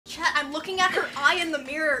I'm looking at her eye in the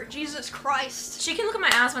mirror. Jesus Christ. She can look at my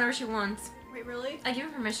ass whenever she wants. Wait, really? I give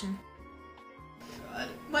her permission. God,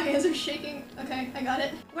 my hands are shaking. Okay, I got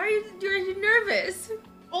it. Why are you nervous?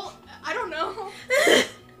 Well, I don't know.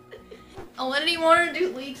 Alinity wanted to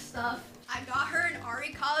do league stuff. I got her an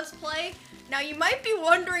Ari cosplay. Now you might be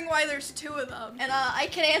wondering why there's two of them, and I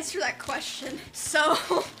can answer that question. So,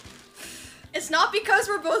 it's not because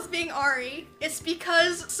we're both being Ari. It's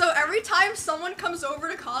because, so every time someone comes over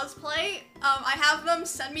to cosplay, I have them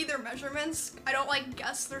send me their measurements. I don't like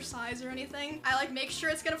guess their size or anything. I like make sure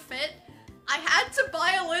it's gonna fit. I had to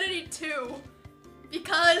buy Alinity too,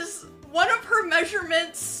 because one of her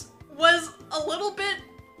measurements was a little bit,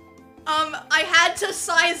 I had to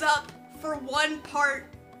size up for one part.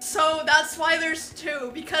 So that's why there's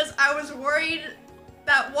two, because I was worried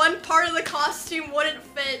that one part of the costume wouldn't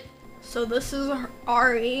fit. So this is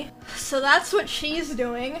Ari. So that's what she's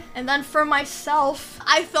doing. And then for myself,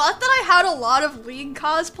 I thought that I had a lot of League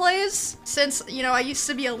cosplays since, you know, I used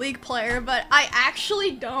to be a League player, but I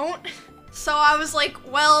actually don't. So I was like,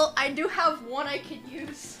 well, I do have one I could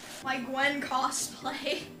use. My Gwen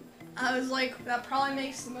cosplay. I was like, that probably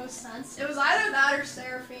makes the most sense. It was either that or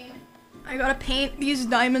Seraphine. I gotta paint these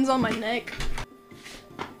diamonds on my neck.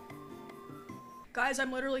 Guys,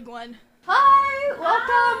 I'm literally Gwen. Hi, welcome.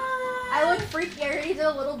 Hi. I look freaky. I already did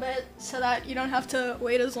a little bit so that you don't have to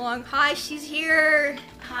wait as long. Hi, she's here.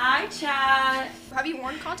 Hi, chat. Have you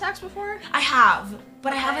worn contacts before? I have,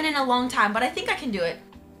 but I haven't in a long time, but I think I can do it.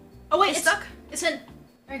 Oh wait, It's stuck. It's in.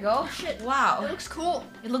 There you go. Oh, shit. Wow. It looks cool.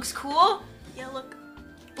 It looks cool? Yeah, look.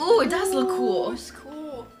 Ooh, it does look cool. It's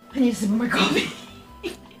cool. I need to sip my coffee.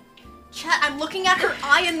 Chat, I'm looking at her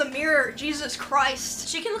eye in the mirror. Jesus Christ.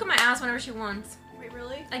 She can look at my ass whenever she wants. Wait,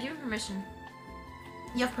 really? I give her permission.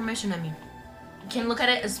 You have permission, I mean. You can look at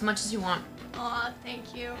it as much as you want. Aw,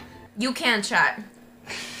 thank you. You can, chat.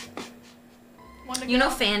 You know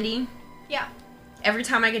Fandy? Yeah. Every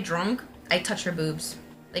time I get drunk, I touch her boobs.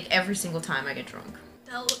 Like every single time I get drunk.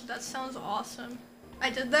 That sounds awesome. I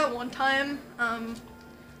did that one time,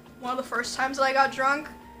 one of the first times that I got drunk.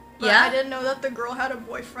 But yeah? I didn't know that the girl had a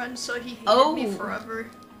boyfriend, so he hated me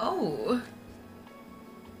forever. Oh.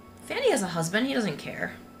 Fandy has a husband, he doesn't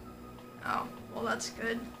care. Oh, well that's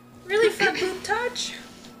good. Really, for a boob touch?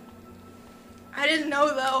 I didn't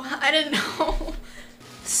know though. I didn't know.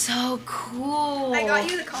 So cool. I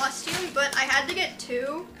got you the costume, but I had to get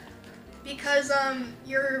two because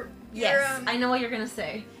Yes, I know what you're gonna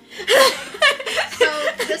say. So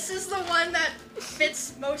this is the one that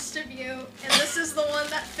fits most of you, and this is the one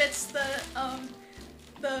that fits the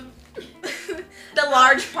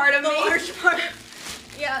large part of me. The large part.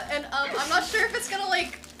 Yeah, and I'm not sure if it's gonna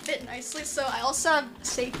like fit nicely, so I also have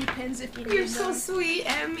safety pins if you need them. You're so sweet,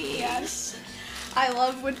 Emmy. Yes. I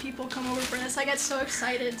love when people come over for this. I get so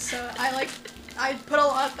excited, so I put a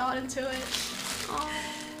lot of thought into it. Oh.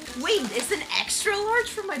 Wait, it's an extra large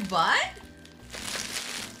for my butt?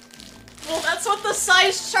 Well, that's what the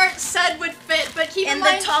size chart said would fit, but keep in mind.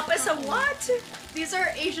 mind. And the top is a what? These are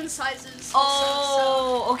Asian sizes.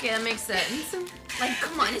 Oh, okay, that makes sense. Like,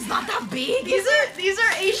 come on, it's not that big. These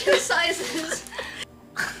are Asian sizes.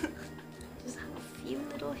 Just have a few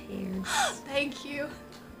little hairs. Thank you.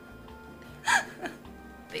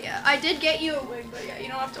 But yeah, I did get you a wig, but yeah, you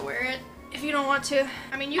don't have to wear it if you don't want to.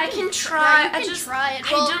 I mean, you can try. Yeah, you can try it.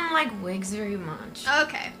 I don't like wigs very much.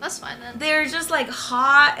 Okay, that's fine then. They're just like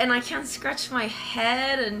hot, and I can't scratch my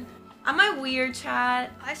head. And am I weird,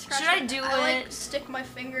 chat? Should I do it? I like stick my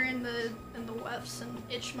finger in the wefts and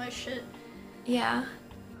itch my shit. Yeah.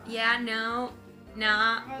 Yeah. No.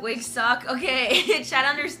 Nah. Wigs suck. Okay, chat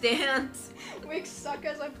understands. Wigs suck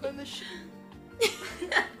as I put in the shit.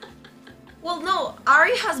 Well, no.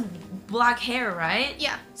 Ari has black hair, right?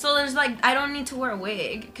 Yeah. So there's like, I don't need to wear a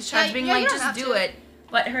wig because Chad's being like, just do it.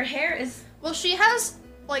 But her hair is. Well, she has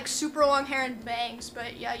like super long hair and bangs,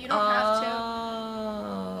 but yeah, you don't have to.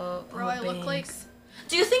 Oh. Bro, I look like.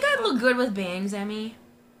 Do you think I'd look good with bangs, Emmy?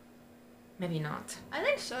 Maybe not. I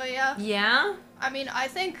think so, yeah. Yeah? I mean, I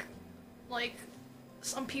think like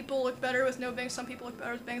some people look better with no bangs, some people look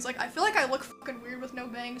better with bangs. Like, I feel like I look fucking weird with no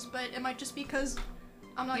bangs, but it might just be because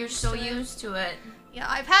I'm not used to it. You're so used to it. Yeah,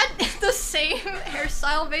 I've had the same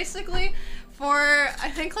hairstyle basically for I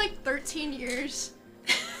think like 13 years.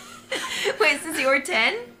 Wait, since you were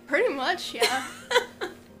 10? Pretty much, yeah.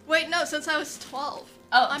 Wait, no, since I was 12.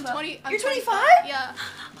 Oh, I'm 20. You're 25? Yeah.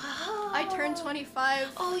 Oh. I turned 25.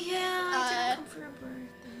 Oh yeah, I didn't come for a birthday.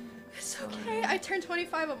 It's okay. I turned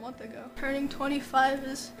 25 a month ago. Turning 25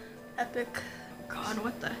 is epic. God,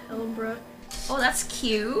 what the hell, bro? Oh, that's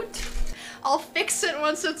cute. I'll fix it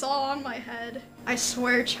once it's all on my head. I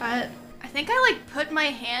swear, chat. I think I like put my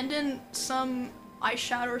hand in some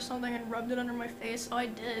eyeshadow or something and rubbed it under my face. Oh, I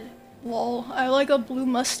did. Lol, I like a blue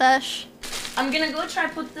mustache. I'm gonna go try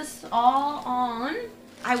put this all on.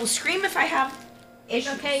 I will scream if I have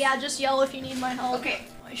issues. Okay, yeah, just yell if you need my help. Okay.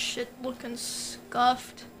 My shit looking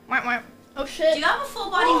scuffed. Oh shit. Do you have a full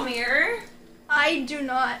body mirror? I do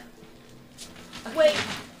not. Okay. Wait,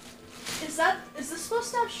 is this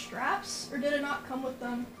supposed to have straps, or did it not come with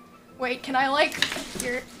them? Wait, can I like,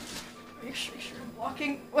 here, make sure I'm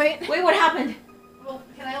walking, wait, what happened? well,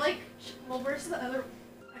 can I like, well, where's the other,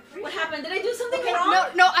 What happened? Did I do something okay, wrong?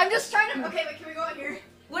 No, I'm just trying to, okay, wait, can we go out here?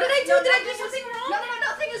 What did I do? No, did I do something wrong? No,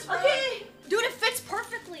 nothing is wrong. Okay. Dude, it fits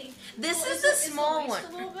perfectly. This Well, is the small the one. waist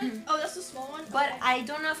a little bit? Oh, that's the small one? But Okay. I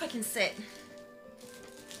don't know if I can sit.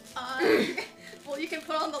 Well, you can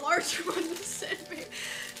put on the larger one to sit me.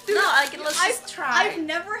 Dude, No, let's just try. I've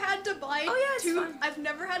never had to buy it's two. fine. I've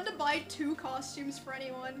never had to buy two costumes for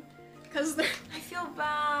anyone, cause they're. I feel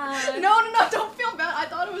bad. No, don't feel bad. I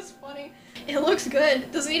thought it was funny. It looks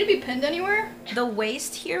good. Does it need to be pinned anywhere? The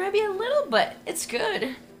waist here maybe a little, but it's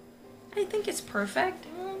good. I think it's perfect.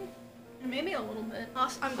 Maybe a little bit.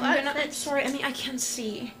 Awesome. I'm glad it I'm fits. sorry, I mean I can't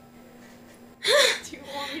see. Do you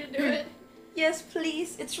want me to do it? Yes,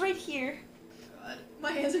 please. It's right here. God,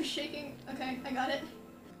 my hands are shaking. Okay, I got it.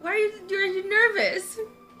 Why are you nervous?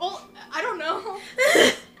 Well, I don't know.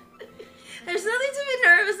 There's nothing to be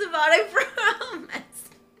nervous about, I promise.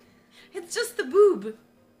 It's just the boob.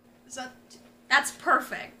 Is that That's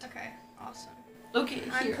perfect. okay? Awesome. Okay,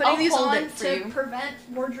 I'm here, putting I'll these hold on it for to you. prevent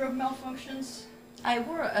wardrobe malfunctions. I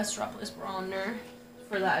wore a strapless bra under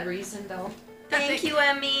for that reason, though. Thank Thank you,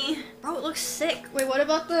 Emmy. Bro, it looks sick. Wait, what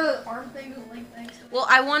about the arm thing and leg thing? Well,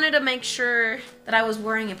 I wanted to make sure that I was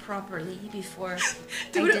wearing it properly before.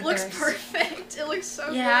 Dude, I did it looks theirs. perfect. It looks so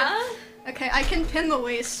Yeah. good. Okay, I can pin the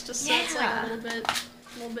waist just so it's like Yeah.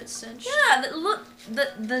 a little bit cinched. Yeah, look,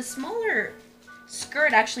 the smaller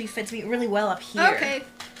skirt actually fits me really well up here. Okay.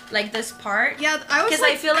 Like this part. Yeah, I was Because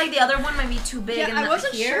like, I feel like the other one might be too big. yeah, and I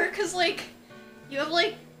wasn't here. sure because like you have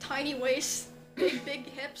like tiny waist, big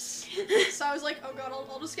hips. So I was like, oh god,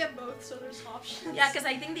 I'll just get both so there's options. Yeah, because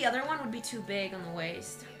I think the other one would be too big on the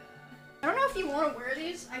waist. I don't know if you want to wear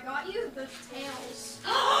these. I got you the tails.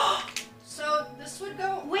 So this would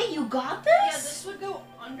go. Wait, you got Yeah, this? this would go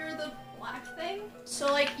under the black thing.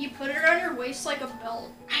 So like you put it around your waist like a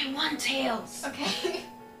belt. I want tails. Okay.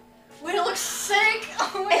 Wait, it looks sick.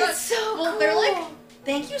 Oh my god. It's so Well, cool. they're like,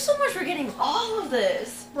 Thank you so much for getting all of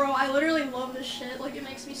this. bro, I literally love this shit. Like it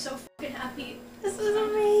makes me so fucking happy. This is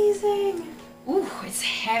amazing. Ooh, it's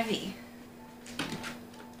heavy.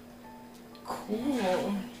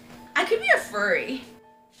 Cool. I could be a furry.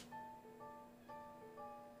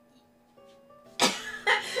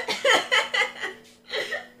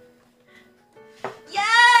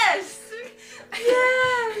 Yes!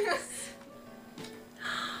 Yes!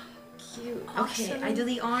 Cute. Okay, Awesome. I do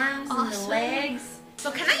the arms and the Awesome. legs.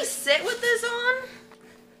 So can I sit with this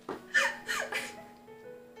on?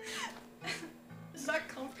 Is that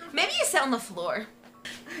comfortable? Maybe you sit on the floor.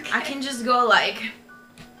 I can just go like...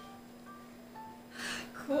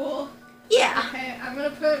 Cool. Yeah. Okay, I'm gonna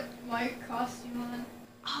put my costume on.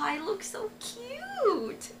 Oh, I look so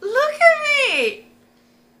cute. Look at me.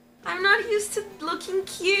 I'm not used to looking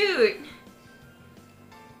cute.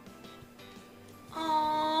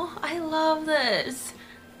 Oh, I love this.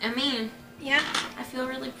 I mean, Yeah. I feel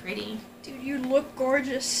really pretty. Dude, you look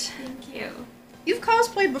gorgeous. Thank you. You've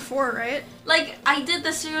cosplayed before, right? Like, I did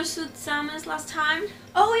the Zero Suit Samus last time.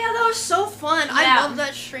 Oh yeah, that was so fun. Yeah. I love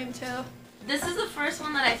that stream too. This is the first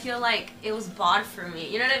one that I feel like it was bought for me.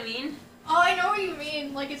 You know what I mean? Oh, I know what you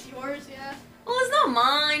mean. Like it's yours, yeah. Well, it's not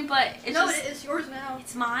mine, but it's No, just... it's yours now.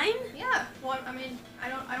 It's mine? Yeah. Well, I mean, I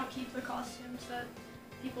don't keep the costumes that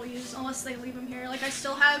people use unless they leave them here. Like I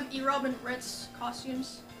still have E-Rob and Ritz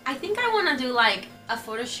costumes. I think I want to do like a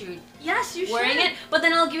photo shoot Yes, you should. wearing it, but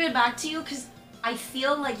then I'll give it back to you because I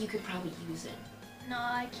feel like you could probably use it. No,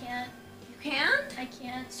 I can't. You can't? I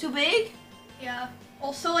can't. It's too big? Yeah.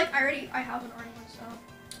 Also, like I have an already one, so.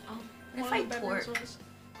 Oh, One what if I of the bedrooms twerk? was-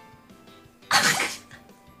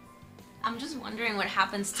 I'm just wondering what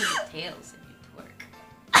happens to the tails if you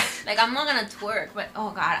twerk. Like, I'm not gonna twerk, but oh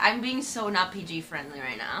god, I'm being so not PG friendly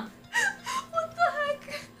right now. What the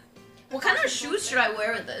heck? What kind of shoes should I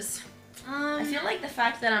wear with this? I feel Um, like the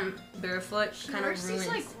fact that I'm barefoot she kind of wears ruins. these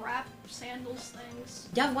like wrap sandals things.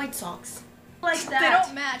 You have white socks. Like They that.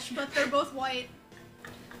 don't match, but they're both white.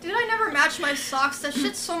 Dude, I never match my socks. That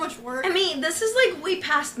shit's so much work. I mean, this is like way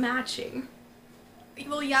past matching.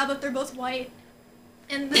 Well, yeah, but they're both white.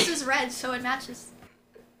 And this is red, so it matches.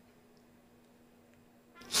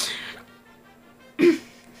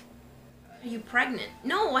 you pregnant.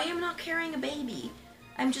 No, I am not carrying a baby.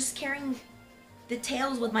 I'm just carrying the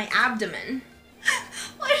tails with my abdomen.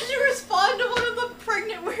 Why did you respond to one of the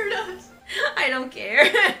pregnant weirdos? I don't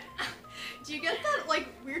care. Do you get that, like,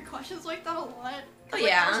 weird questions like that a lot? Oh, like,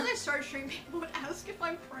 yeah. As I started streaming, people would ask if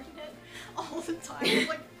I'm pregnant all the time. I'm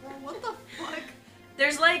like, bro, what the fuck?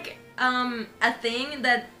 There's like a thing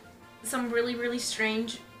that some really, really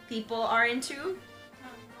strange people are into. Oh,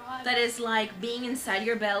 God. That is like being inside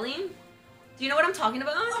your belly. Do you know what I'm talking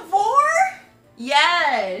about? A vor?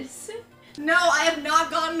 Yes. No, I have not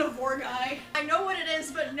gotten a vor guy. I know what it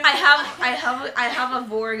is, but no. I have a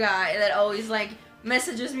vor guy that always like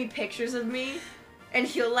messages me pictures of me, and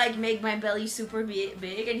he'll like make my belly super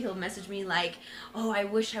big, and he'll message me like, "Oh, I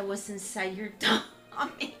wish I was inside your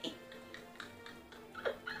tummy."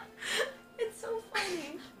 It's so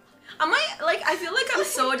funny. I feel like I'm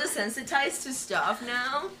so desensitized to stuff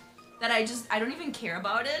now that I don't even care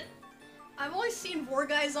about it. I've only seen vor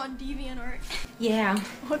guys on DeviantArt. Yeah.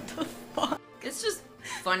 What the fuck? It's just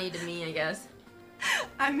funny to me, I guess.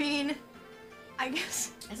 I mean, I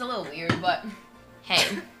guess. It's a little weird, but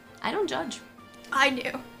hey, I don't judge. I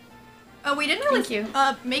do. Oh, we didn't really Thank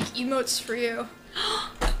you. Make emotes for you.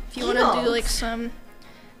 If you want to do like some,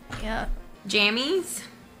 yeah. Jammies?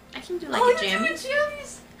 I can do like oh, a jammy. you're doing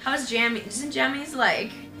jammies? How's jammy? Isn't jammies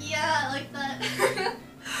like? Yeah, like that.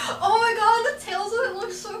 Oh my god, the tails of it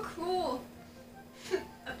look so cool.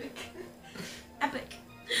 Epic. Epic.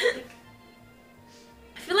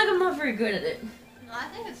 I feel like I'm not very good at it. No, I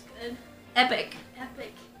think it's good. Epic.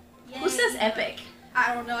 Epic. Yay. Who says epic?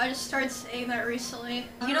 I don't know, I just started saying that recently.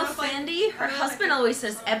 You know Fandy? Her husband always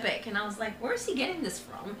says epic, and I was like, where is he getting this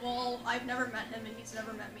from? Well, I've never met him and he's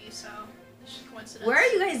never met me, so it's just coincidence. Where are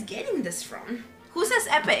you guys getting this from? Who says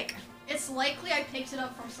epic? It's likely I picked it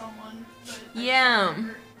up from someone. But Yeah.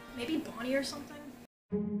 maybe Bonnie or something?